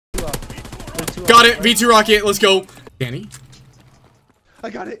Got it. V2 rocket. Let's go. Danny. I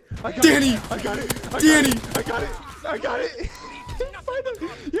got it. Danny. I got it. Danny. I got it. I got it. Finally.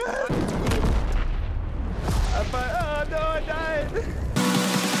 Yeah. Oh no, I died.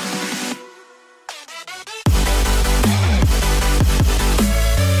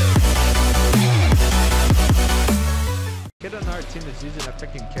 Get on our team that's using a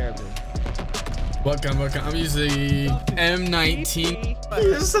freaking caribou. What gun? What gun? I'm using M19.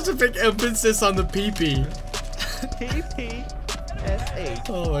 There's such a big emphasis on the PP. PPSA.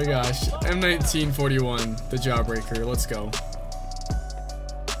 Oh my gosh. M1941, the jawbreaker. Let's go.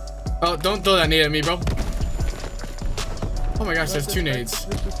 Oh, don't throw that nade at me, bro. Oh my gosh, there's two nades.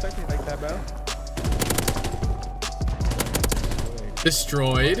 Disrespect me like that, bro.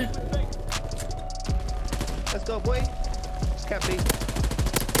 Destroyed. Let's go, boy. Cappy.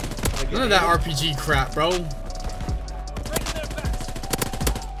 None of that RPG crap, bro.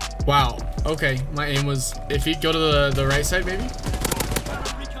 Wow. Okay, my aim was iffy. Go to the right side, maybe. I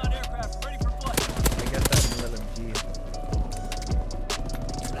guess that's an LMG.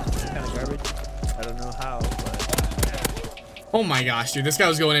 It's kind of garbage. I don't know how, but... Oh my gosh, dude. This guy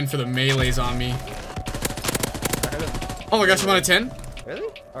was going in for the melees on me. I heard him. Oh my gosh, I'm on a 10. Really?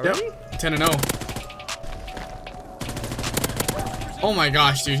 Already? Yep. 10 and 0. Oh my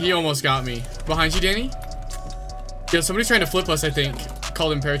gosh, dude. He almost got me. Behind you, Danny. Yo, somebody's trying to flip us, I think.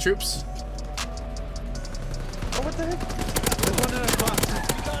 Called in paratroops. Oh, what the heck? There's one in a box.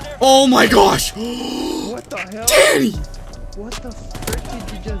 Oh my gosh. What the hell? Danny! What the frick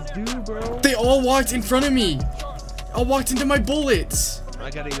did you just do, bro? They all walked in front of me. I walked into my bullets. I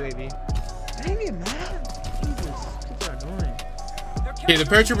got a UAV. Dang it, man. Jesus. Kids are annoying. Okay, the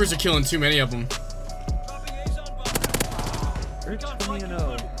paratroopers are killing too many of them. We're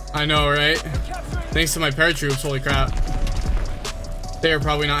 20-0. I know, right? Thanks to my paratroops, holy crap. They are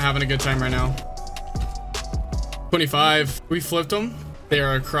probably not having a good time right now. 25. We flipped them. They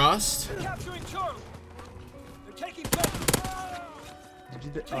are across. Oh,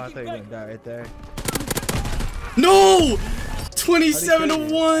 I thought you were gonna die right there. No! 27 to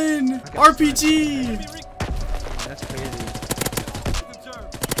 1! RPG! That's crazy.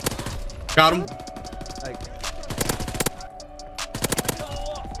 Got him. Like,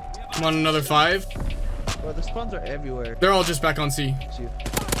 I'm on another 5. bro, the spawns are everywhere. They're all just back on C. Shoot.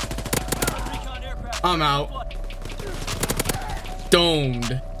 I'm out.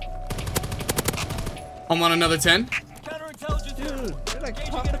 Domed. I'm on another 10. Dude, they're like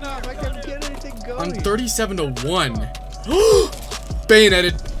popping off. I can't get anything going. I'm 37 to 1.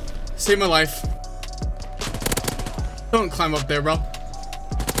 Bayoneted. Save my life. Don't climb up there, bro.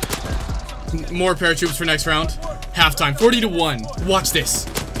 More paratroops for next round. Halftime. 40 to 1. Watch this.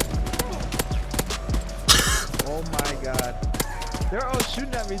 Oh my god. They're all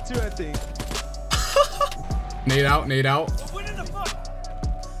shooting at me too, I think. Nade out, nade out.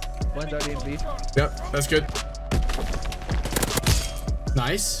 One's already in B. Yep, that's good.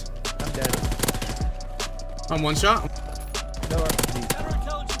 Nice. I'm dead. I'm one shot. No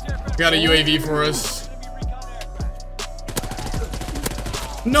RPG. Got a UAV for us.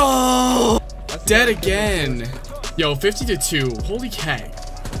 No! Dead again. Yo, 50 to 2. Holy heck.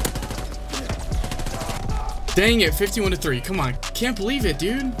 Dang it, 51 to 3. Come on. Can't believe it,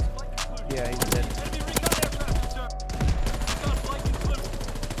 dude. Yeah, he's dead.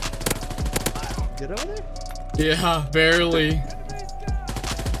 Get over there? Yeah, barely. Yeah,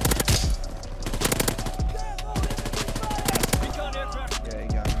 he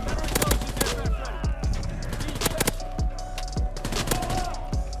got me.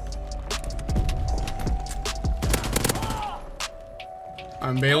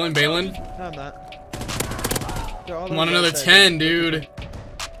 I'm bailing. No, I'm not. I'm on another 10, dude.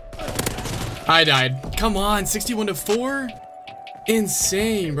 I died. Come on, 61 to 4?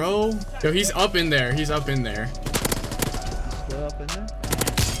 Insane, bro. Yo, he's up in there. He's up in there. Still up in there?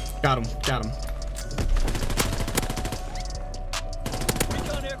 Got him. Got him.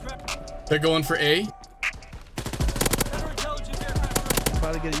 They're going for A.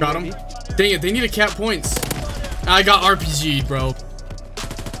 Probably get a Got him. UAV. Dang it, they need to cap points. I got RPG'd, bro.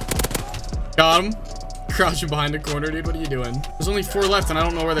 Got him. Crouching behind the corner, dude. What are you doing? There's only 4 left, and I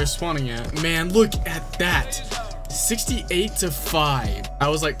don't know where they're spawning at. Man, look at that. 68 to 5. I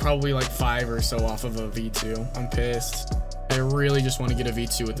was like probably like 5 or so off of a V2. I'm pissed. I really just want to get a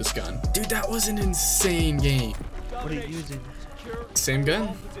V2 with this gun. Dude, that was an insane game. What are you using? Same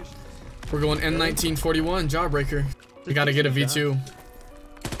gun. We're going M1941, jawbreaker. We gotta get a V2.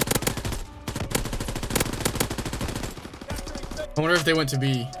 I wonder if they went to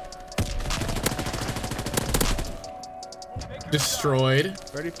B. Destroyed.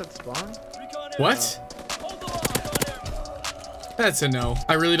 Ready for the spawn? What? That's a no.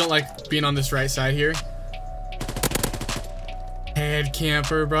 I really don't like being on this right side here. Head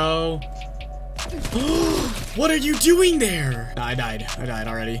camper, bro. What are you doing there? Nah, I died. I died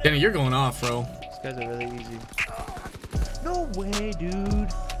already. Danny, you're going off, bro. These guys are really easy. No way,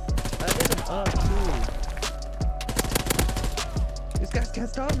 dude. I hit him up, too. These guys can't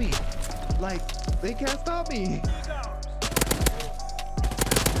stop me. Like, they can't stop me.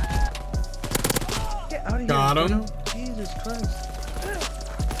 Get out of here. Got him. Jesus Christ.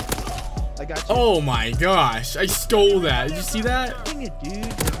 I got you. Oh my gosh. I stole that. Did you see that? Dang it, dude.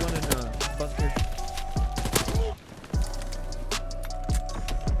 There's one in the bunker.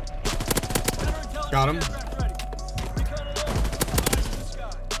 Got him.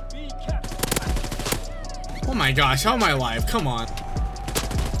 Oh my gosh, how am I alive? Come on.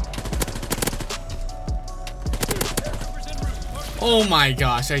 Oh my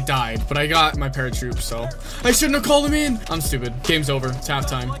gosh, I died, but I got my paratroops, so I shouldn't have called him in. I'm stupid. Game's over. It's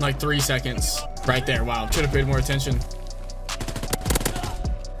halftime. Like 3 seconds. Right there. Wow. Should have paid more attention.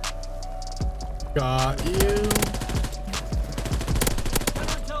 Got you.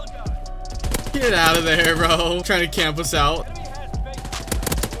 Get out of there, bro. Trying to camp us out.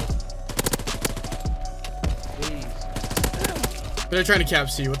 They're trying to cap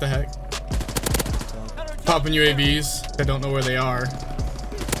C. What the heck? Popping UAVs. I don't know where they are.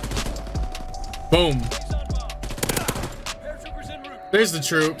 Boom. There's the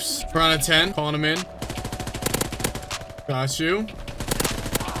troops. We're on a 10. Calling them in. Got you.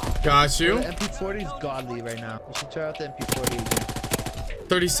 Got you. The MP40 is godly right now. We should try out the MP40 again.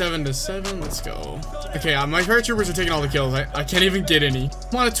 37 to 7. Let's go. Okay, my paratroopers are taking all the kills. I can't even get any.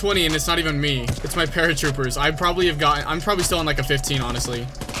 I'm on a 20 and it's not even me. It's my paratroopers. I'm probably still on like a 15, honestly.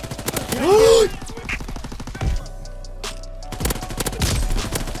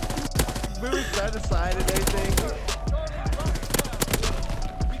 Moving side to side and everything.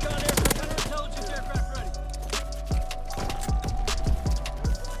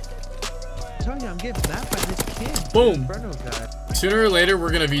 I'm telling you, I'm getting zapped by this kid. Boom. Inferno guy. Sooner or later,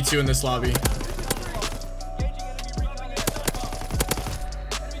 we're gonna V2 in this lobby.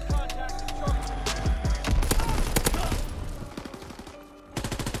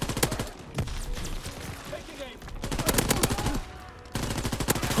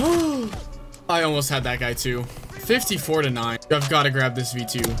 I almost had that guy too. 54 to 9. I've got to grab this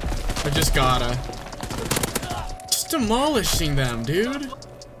V2. I just gotta. Just demolishing them, dude.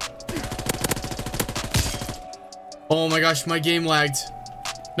 Oh my gosh, my game lagged.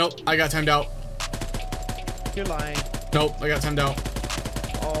 Nope, I got timed out. You're lying. Nope, I got timed out.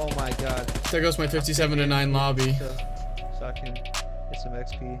 Oh my god. There goes my 57 to 9 lobby. So I can get some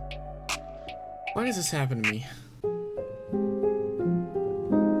XP. Why does this happen to me?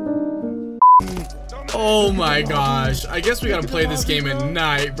 Oh my gosh. I guess we gotta play this game at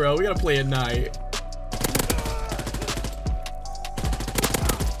night, bro. We gotta play at night.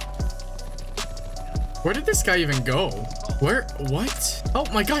 Where did this guy even go? Where? What? Oh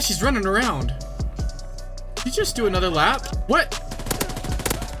my gosh, he's running around. Did you just do another lap? What?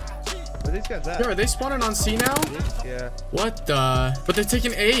 Where these guys at? Yo, are they spawning on C now? Yeah. What the? But they're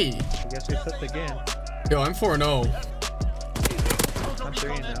taking A. I guess we flipped again. Yo, I'm 4-0. I'm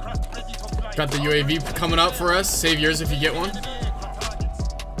 3 now. Got the UAV coming up for us. Save yours if you get one.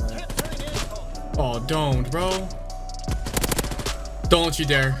 Oh, don't, bro. Don't you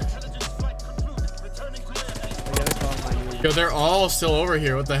dare. Yo, they're all still over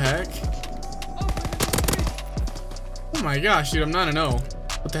here. What the heck? Oh my gosh, dude, I'm 9-0.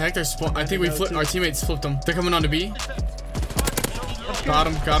 What the heck? They're I think we flipped. Our teammates flipped them. They're coming on to B. Got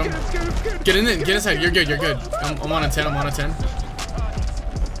him. Got him. Get in. Get inside. You're good. You're good. I'm on a 10. I'm on a 10.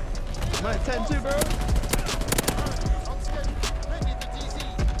 I'm at 10 too, bro.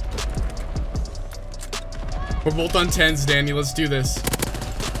 We're both on 10s, Danny. Let's do this.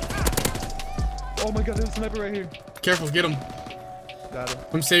 Oh my god, there's a sniper right here. Careful, get him. Got him.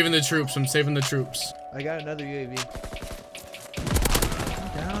 I'm saving the troops. I'm saving the troops. I got another UAV.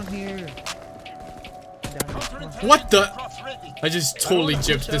 I'm down here. What the? I just totally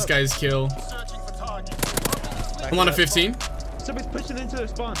gypped this guy's kill. I'm on a 15. Somebody's pushing into their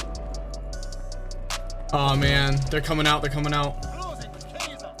spawn. Oh man, they're coming out. They're coming out.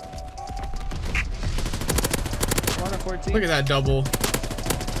 I'm on a 14. Look at that double.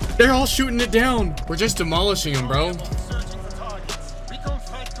 They're all shooting it down. We're just demolishing them, bro. I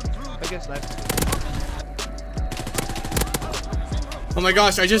guess not. Oh my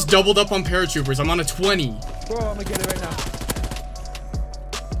gosh, I just doubled up on paratroopers. I'm on a 20. Bro, I'm gonna get it right now.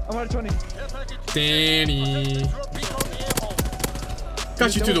 I'm on a 20. Danny.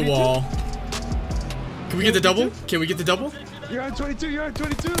 Got you through the wall. Can we get the double? Can we get the double? You're on 22. You're on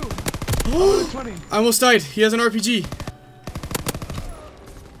 22. Oh, 20. I almost died. He has an RPG.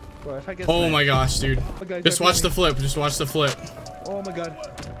 Bro, if I get Oh my gosh, dude. Okay, Just watch the flip. Just watch the flip. Oh my god.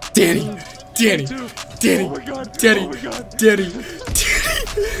 Danny. Danny. Danny. Oh my god. Danny. Oh my god. Danny.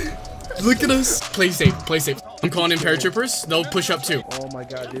 Look at us. Play safe. Play safe. I'm calling in paratroopers. They'll push up too. Oh my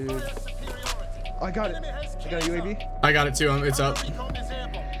god, dude. I got it. I got a UAV. I got it too. It's up.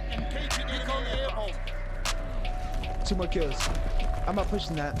 2 more kills. I'm not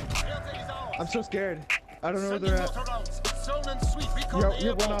pushing that. I'm so scared. I don't know where they're at.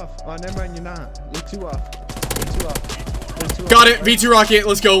 You're 1 off. Oh, never mind. You're not. You're 2 off. You're 2 off. You're 2 Got off. it. V2 rocket.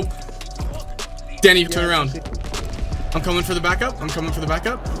 Let's go. Danny, turn around. I'm coming for the backup. I'm coming for the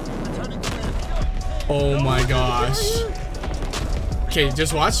backup. Oh my gosh. Okay,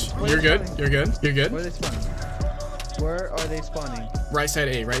 just watch. You're good. You're good. You're good. Where are they spawning? Where are they spawning? Right side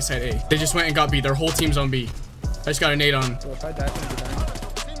A. Right side A. They just went and got B. Their whole team's on B. I just got a nade on. So if I die, I'm gonna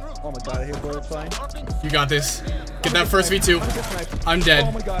die. Oh my god, I hear bullets flying. You got this. Get that first V2. I'm dead.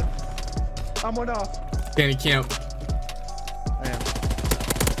 Oh my god. I'm 1 off. Danny, camp. I am.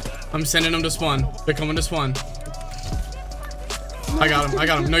 I'm sending them to spawn. They're coming to spawn. I got him. I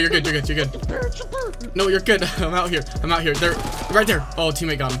got him. No, you're good. You're good. You're good. No, you're good. I'm out here. I'm out here. They're right there. Oh,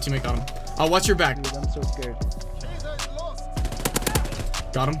 teammate got him. Teammate got him. I'll watch your back. Dude, I'm so scared.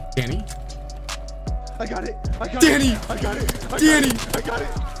 Got him. Danny. I got it. I got Danny. it. I got it. Danny. I got it.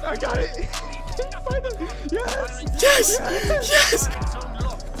 I got it. Finally. Yes. Yes. Yes.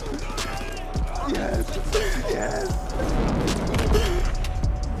 Yes. Yes.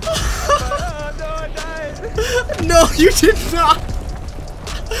 Oh, no, I died. No, you did not.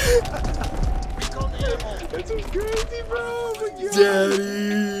 This is crazy, bro. Oh my God.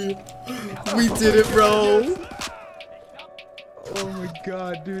 Daddy. We did it, bro. Oh my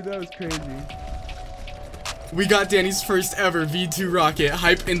god, dude, that was crazy. We got Danny's first ever V2 rocket.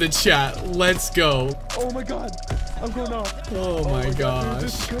 Hype in the chat. Let's go. Oh my god, I'm going off. Oh my Dude, gosh.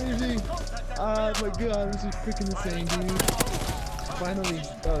 this is crazy. Oh my god, this is freaking insane, dude. Finally,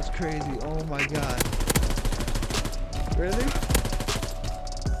 that was crazy. Oh my god. Really?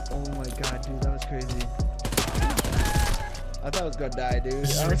 Oh my god, dude, that was crazy. I thought I was gonna die, dude.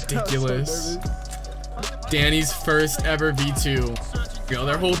 This is I was ridiculous. so nervous. Danny's first ever V2. You know,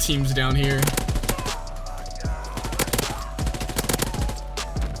 their whole team's down here.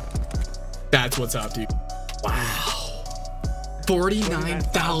 That's what's up, dude. Wow.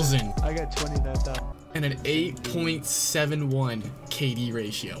 49,000 I got 29,000. and an 8.71 KD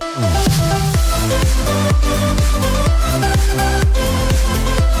ratio.